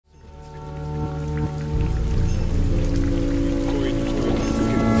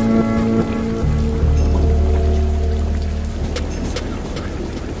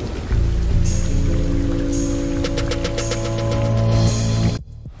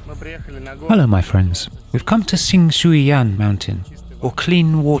Hello my friends, we've come to Qingshui Yan Mountain, or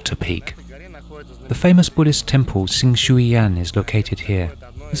Clean Water Peak. The famous Buddhist temple Qingshui Yan is located here.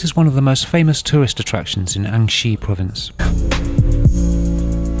 This is one of the most famous tourist attractions in Anxi province.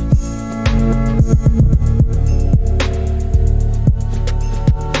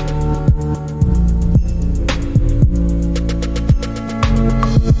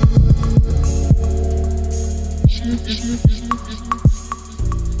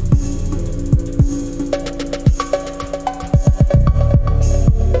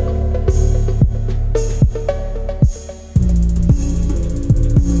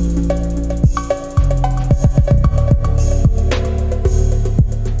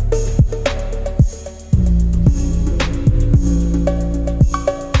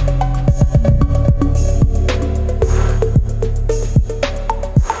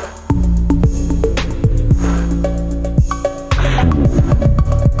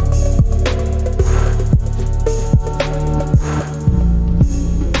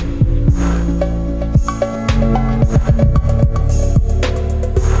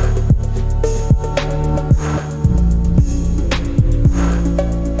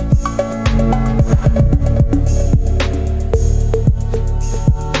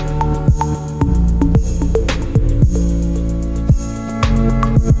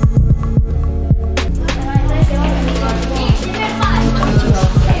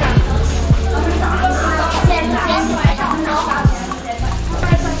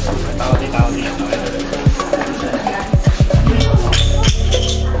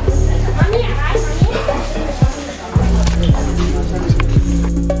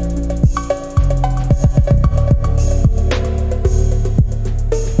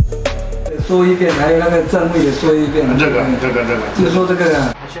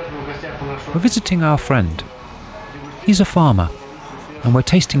 We're visiting our friend. He's a farmer, and we're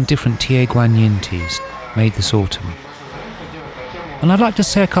tasting different Tie Guan Yin teas made this autumn. And I'd like to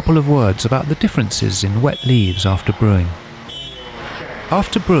say a couple of words about the differences in wet leaves after brewing.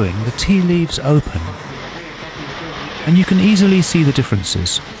 After brewing, the tea leaves open, and you can easily see the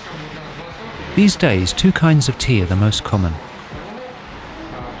differences. These days, two kinds of tea are the most common.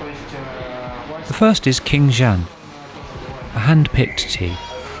 The first is Fujian, a hand-picked tea.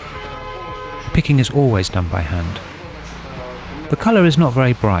 Picking is always done by hand. The colour is not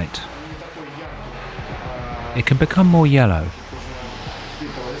very bright. It can become more yellow,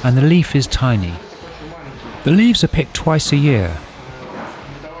 and the leaf is tiny. The leaves are picked twice a year,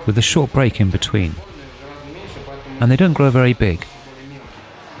 with a short break in between, and they don't grow very big.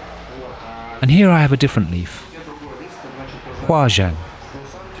 And here I have a different leaf, Fujian.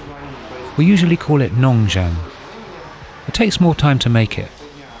 We usually call it Nongjian. It takes more time to make it,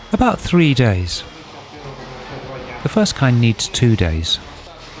 about 3 days. The first kind needs 2 days.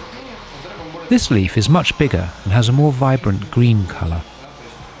 This leaf is much bigger and has a more vibrant green colour.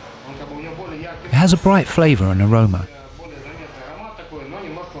 It has a bright flavour and aroma,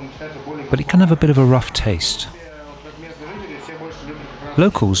 but it can have a bit of a rough taste.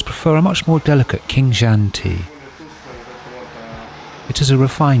 Locals prefer a much more delicate Fujian tea. It is a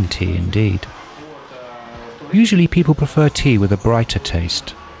refined tea indeed. Usually people prefer tea with a brighter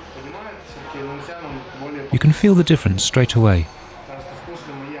taste. You can feel the difference straight away.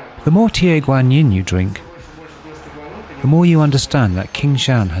 The more Tie Guan Yin you drink, the more you understand that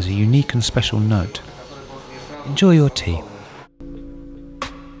Fujian has a unique and special note. Enjoy your tea.